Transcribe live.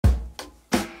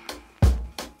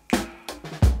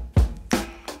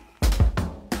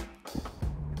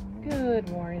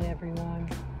Good morning, everyone.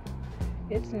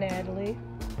 It's Natalie.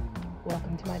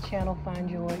 Welcome to my channel, Find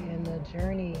Joy in the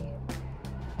Journey.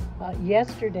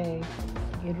 Yesterday,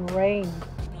 it rained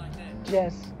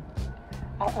just,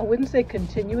 I wouldn't say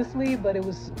continuously, but it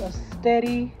was a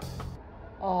steady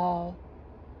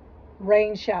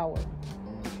rain shower,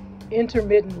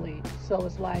 intermittently. So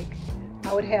it's like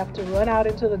I would have to run out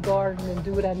into the garden and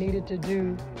do what I needed to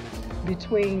do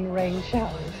between rain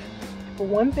showers. But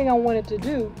one thing I wanted to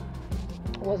do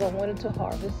was I wanted to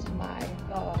harvest my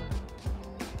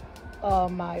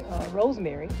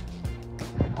rosemary.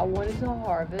 I wanted to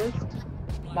harvest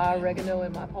my oregano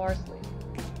and my parsley.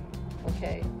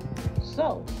 Okay,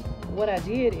 so what I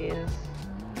did is,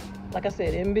 like I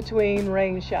said, in between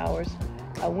rain showers,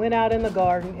 I went out in the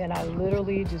garden and I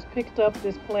literally just picked up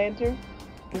this planter,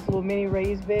 this little mini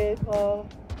raised bed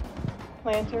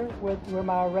planter where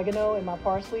my oregano and my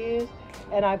parsley is,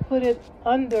 and I put it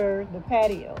under the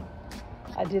patio.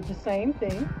 I did the same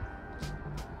thing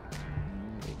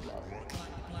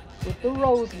with the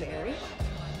rosemary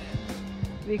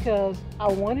because I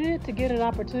wanted it to get an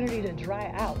opportunity to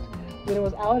dry out. When it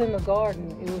was out in the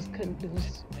garden, it was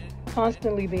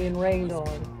constantly being rained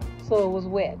on, so it was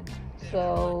wet.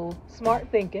 So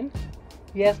smart thinking.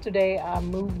 Yesterday I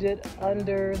moved it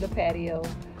under the patio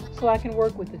so I can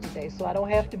work with it today, so I don't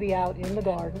have to be out in the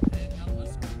garden.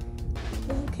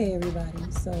 Okay,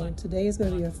 everybody, so today is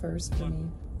going to be a first for me.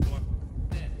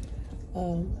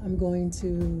 I'm going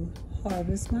to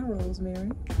harvest my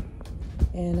rosemary,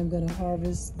 and I'm going to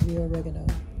harvest the oregano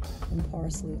and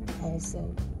parsley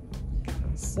also.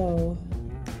 So,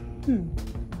 I'm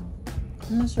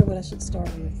not sure what I should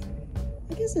start with.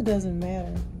 I guess it doesn't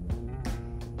matter.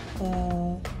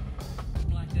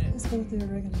 Let's go with the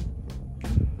oregano.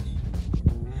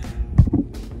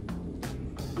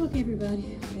 Okay,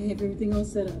 everybody, I have everything all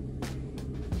set up.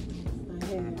 I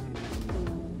have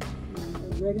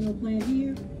my oregano plant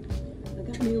here. I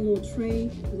got me a little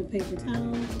tray with a paper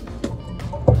towel.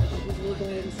 These little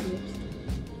garden snips.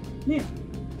 Now,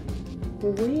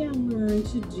 the way I learned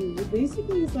to do it,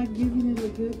 basically it's like giving it a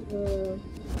good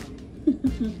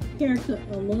haircut,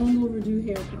 a long overdue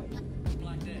haircut.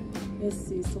 Let's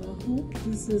see, so I hope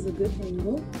this is a good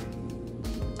angle.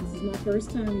 This is my first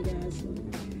time, guys.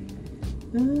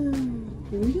 So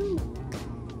here we go.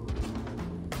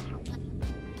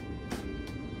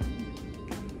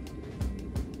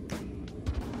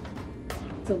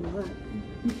 It's a lot.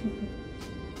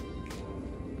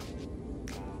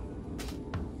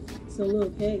 So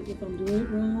look, hey, if I'm doing it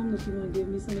wrong, if you want to give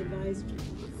me some advice,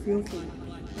 feel free.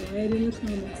 Write in the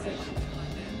comment section.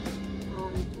 I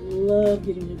love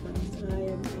getting advice.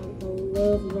 I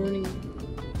love learning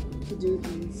to do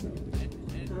things, so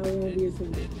I won't be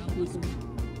offended. You can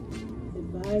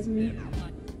advise me.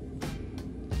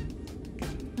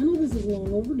 I know this is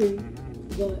long overdue,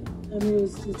 but I mean,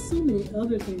 there's so many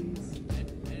other things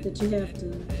that you have to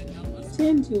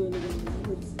tend to in the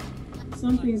garden.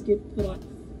 Some things get put off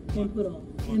and put off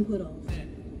and put off.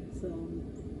 So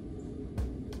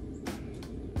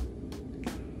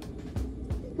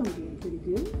I think I'm doing pretty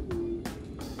good.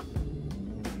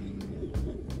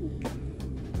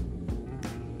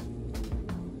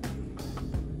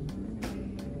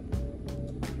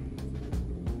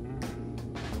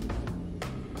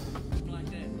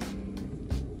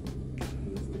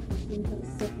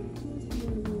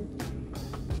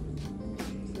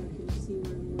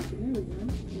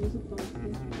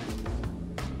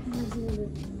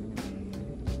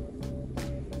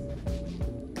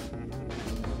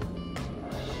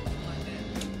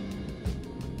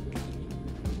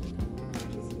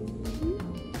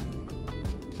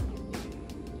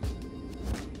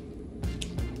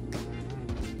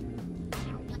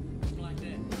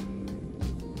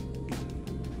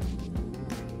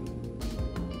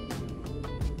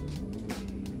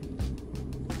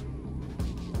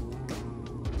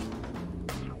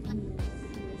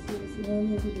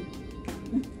 It's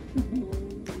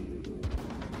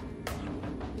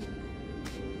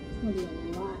going to be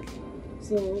a lot.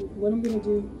 So what I'm going to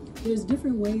do, there's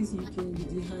different ways you can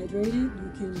dehydrate it. You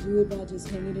can do it by just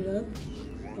hanging it up.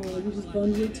 You just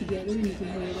bundle it together and you can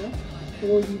hang it up.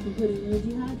 Or you can put it in a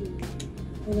dehydrator.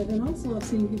 And then also I've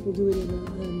seen people do it in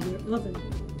their oven.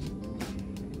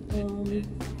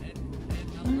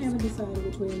 I haven't decided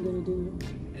which way I'm going to do it.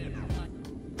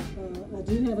 I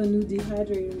do have a new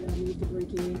dehydrator that I need to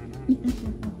break in.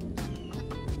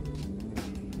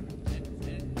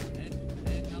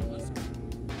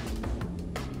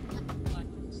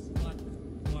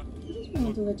 I just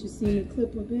wanted to let you see me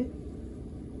clip a bit,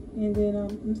 and then I'm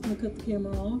just going to cut the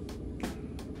camera off.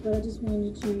 But I just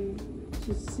wanted you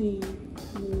to see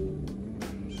me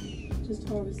Just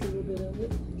harvest a little bit of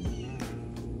it.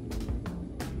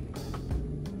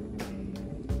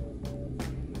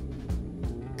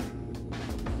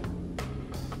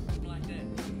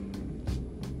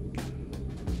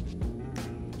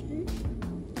 Okay.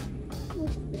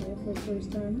 Not bad for the first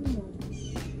time.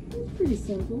 It's pretty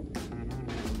simple.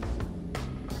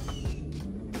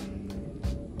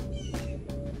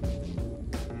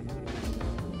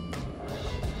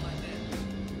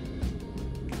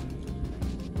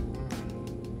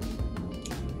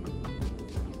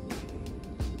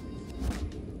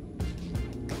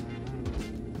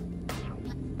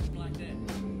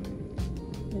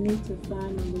 I need to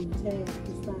find a little tag to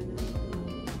find out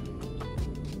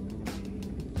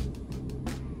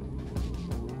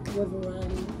what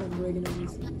variety of oregano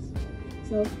this is.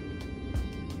 So,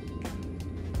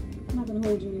 I'm not going to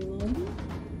hold you any longer.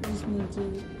 I just wanted to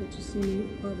let you see me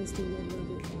harvesting a little of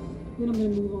it. Then I'm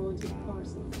going to move on to the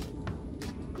parsley.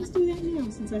 Let's do that now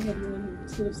since I have you on here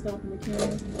instead of stopping the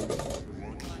camera.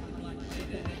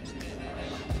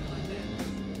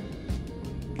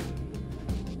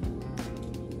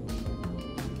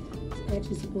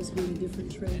 Actually supposed to be in a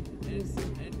different tray. Let's see.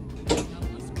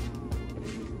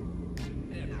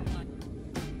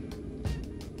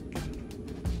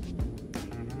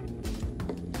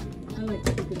 I like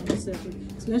to keep it all separate,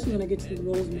 especially when I get to the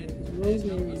rosemary, because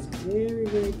rosemary is very,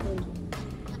 very pungent.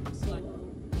 So,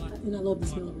 and I love the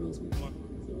smell of rosemary. So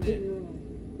don't get me wrong.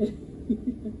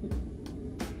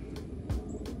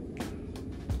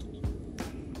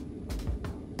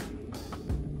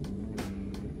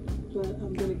 But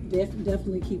I'm going to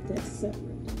definitely keep that separate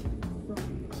from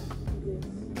this.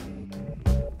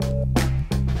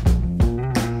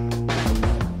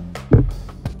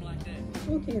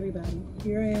 Okay, everybody,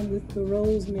 here I am with the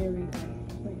rosemary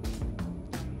plants.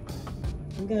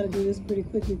 I've got to do this pretty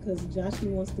quickly because Joshua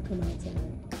wants to come outside.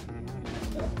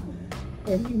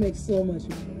 And he makes so much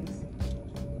noise.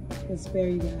 I'll spare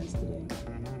you guys today.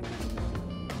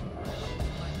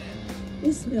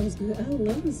 It smells good. I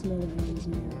love the smell of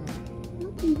rosemary.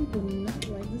 How can people not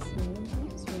like the smell of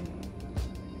rosemary?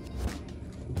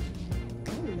 I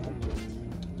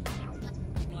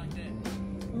like it.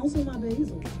 Also my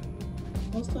basil.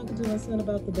 I was talking to my son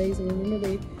about the basil. Remember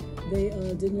they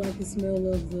didn't like the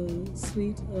smell of the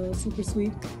sweet, super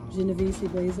sweet Genovese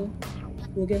basil?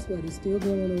 Well, guess what? It's still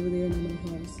growing over there and I'm going to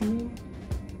harvest some more.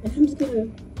 And I'm just going to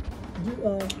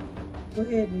go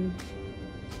ahead and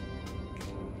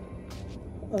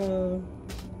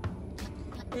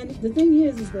the thing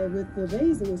is that with the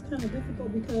basil it's kind of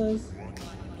difficult because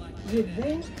with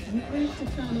that you have to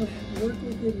kind of work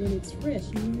with it when it's fresh.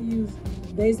 You want to use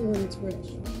basil when it's fresh.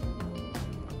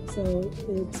 So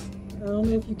it's, I don't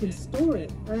know if you can store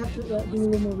it. I have to do a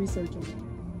little more research on it.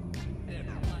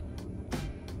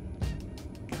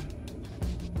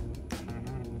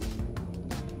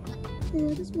 Yeah,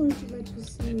 I just wanted to let you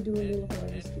see me do a little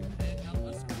harvesting.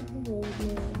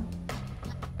 Okay.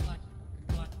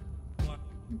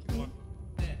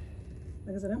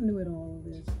 Like I said, I'm new at all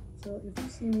of this. So if you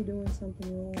see me doing something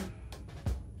wrong,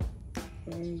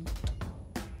 hey,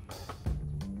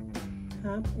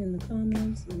 hop in the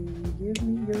comments and give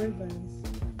me your advice.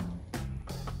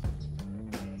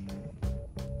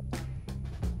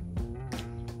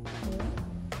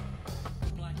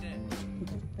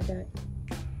 I got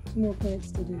 2 more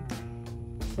plants to do.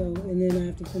 So, and then I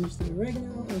have to finish the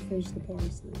oregano and finish the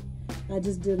parsley. I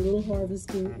just did a little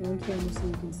harvesting on camera so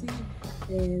you can see,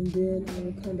 and then I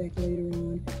will come back later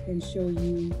on and show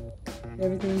you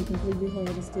everything completely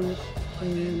harvested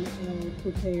and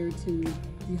prepared to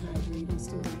dehydrate and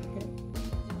store it, okay?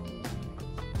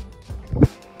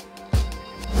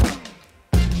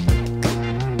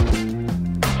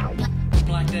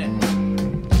 Like that.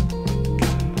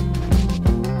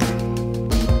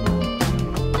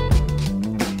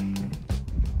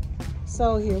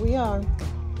 So here we are.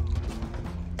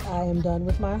 I am done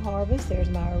with my harvest. There's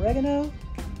my oregano,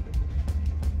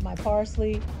 my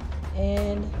parsley,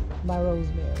 and my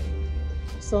rosemary.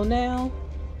 So now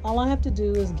all I have to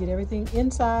do is get everything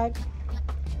inside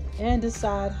and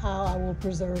decide how I will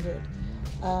preserve it.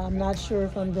 I'm not sure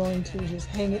if I'm going to just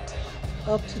hang it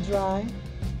up to dry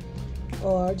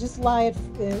or just lie it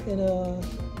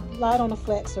on a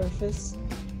flat surface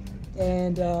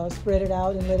and spread it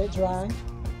out and let it dry.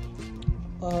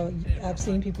 I've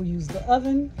seen people use the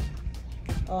oven.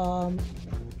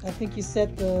 I think you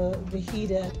set the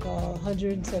heat at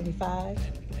 175.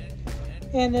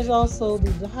 And there's also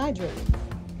the dehydrator.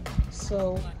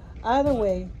 So either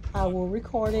way, I will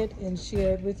record it and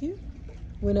share it with you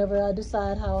whenever I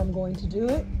decide how I'm going to do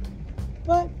it.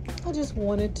 But I just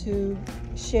wanted to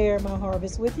share my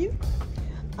harvest with you.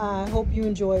 I hope you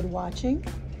enjoyed watching.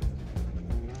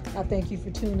 I thank you for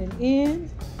tuning in.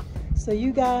 So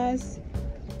you guys,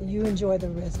 you enjoy the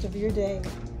rest of your day.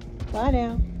 Bye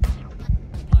now.